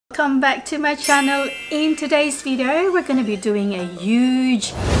welcome back to my channel. In today's video we're going to be doing a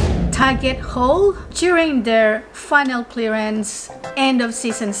huge Target haul. During their final clearance end of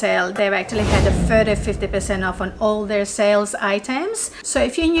season sale, they've actually had a further 50% off on all their sales items. So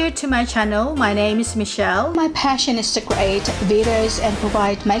if you're new to my channel, my name is Michelle. My passion is to create videos and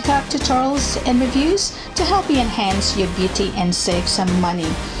provide makeup tutorials and reviews to help you enhance your beauty and save some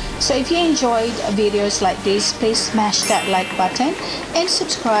money. So if you enjoyed videos like this, please smash that like button and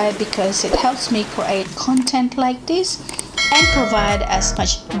subscribe because it helps me create content like this and provide as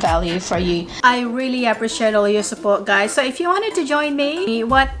much value for you. I really appreciate all your support, guys. So if you wanted to join me,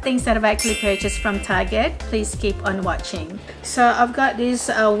 what things that I've actually purchased from Target, please keep on watching. So I've got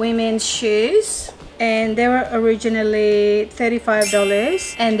these women's shoes, and they were originally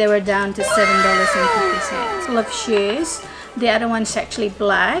 $35 and they were down to $7.50. Full of shoes. The other one's actually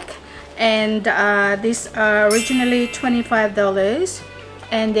black, and these are originally $25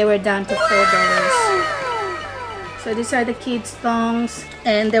 and they were down to $4. So these are the kids thongs,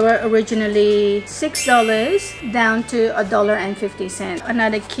 and they were originally $6 down to $1.50.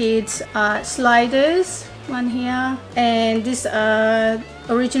 Another kids sliders, one here, and these are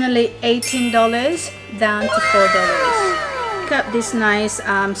originally $18 down to $4. Got this nice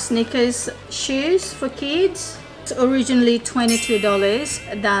sneakers shoes for kids. It's originally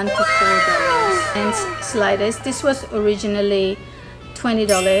 $22 down to $4. And sliders, this was originally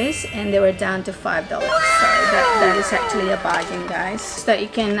 $20 and they were down to $5. So that is actually a bargain, guys, so that you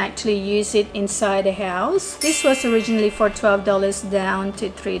can actually use it inside the house. This was originally for $12 down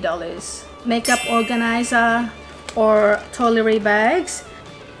to $3. Makeup organizer or toiletry bags,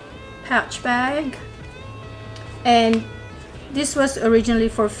 pouch bag, and this was originally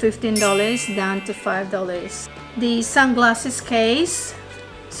for $15 down to $5. The sunglasses case,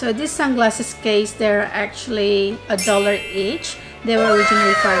 so this sunglasses case, they're actually $1 each. They were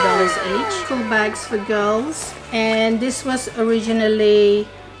originally $5 each. Full bags for girls, and this was originally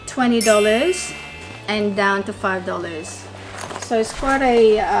 $20 and down to $5. So it's quite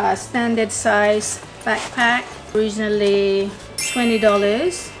a standard size backpack, originally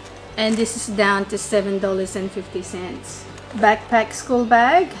 $20 and this is down to $7.50. Backpack school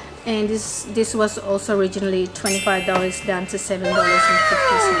bag, and this was also originally $25 down to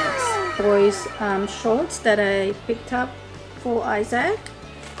 $7.50. Boys shorts that I picked up for Isaac,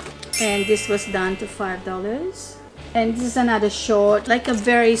 and this was down to $5. And this is another short, like a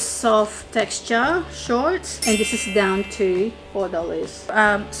very soft texture shorts, and this is down to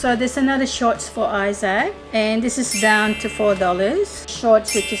 $4. So there's another shorts for Isaac, and this is down to $4.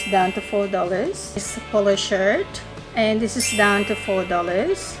 Shorts which is down to $4. This polo shirt, and this is down to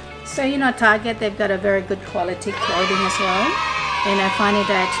 $4. So you know, Target, they've got a very good quality clothing as well, and I find it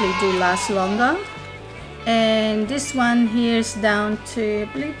actually do last longer. And this one here is down to, I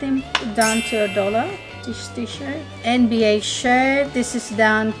believe them down to $1. This t-shirt, NBA shirt, this is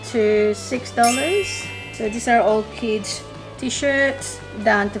down to $6. So these are all kids t-shirts,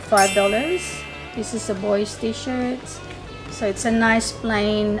 down to $5. This is a boys t-shirt, so it's a nice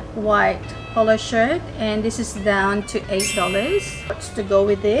plain white polo shirt, and this is down to $8. What's to go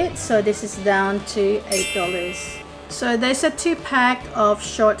with it? So this is down to $8. So there's a 2-pack of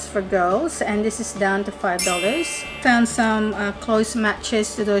shorts for girls, and this is down to $5. Found some close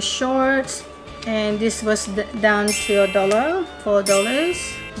matches to those shorts, and this was down to $1,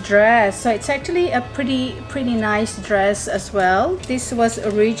 $4. Dress, so it's actually a pretty nice dress as well. This was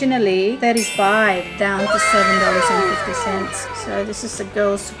originally $35 down to $7.50. So this is the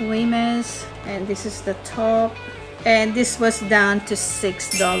girls' swimmers, and this is the top, and this was down to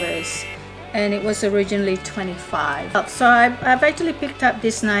 $6 and it was originally $25. So I've actually picked up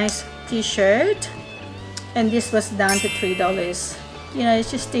this nice t-shirt, and this was down to $3. You know,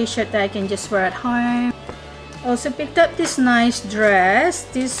 it's just t-shirt that I can just wear at home. Also picked up this nice dress.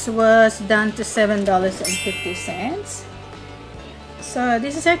 This was down to $7.50. So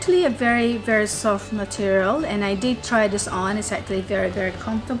this is actually a very soft material, and I did try this on. It's actually very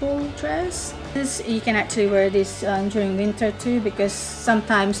comfortable dress. You can actually wear this during winter too, because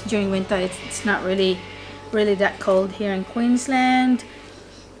sometimes during winter it's not really that cold here in Queensland.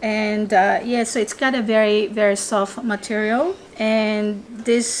 And yeah, so it's got a very soft material, and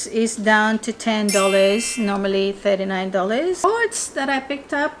this is down to $10, normally $39. Shorts that I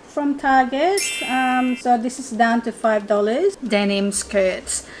picked up from Target, so this is down to $5. Denim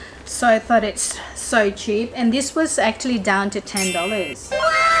skirts, so I thought it's so cheap, and this was actually down to $10.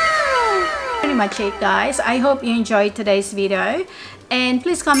 Pretty much it, guys. I hope you enjoyed today's video. And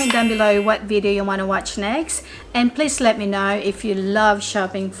please comment down below what video you want to watch next, and please let me know if you love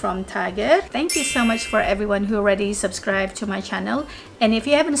shopping from Target. Thank you so much for everyone who already subscribed to my channel, and if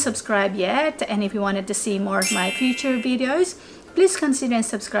you haven't subscribed yet and if you wanted to see more of my future videos, please consider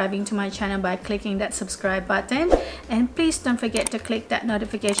subscribing to my channel by clicking that subscribe button, and please don't forget to click that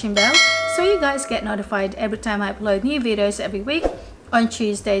notification bell so you guys get notified every time I upload new videos every week on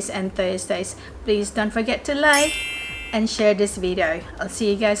Tuesdays and Thursdays. Please don't forget to like and share this video. I'll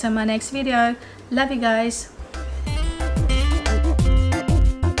see you guys on my next video. Love you guys.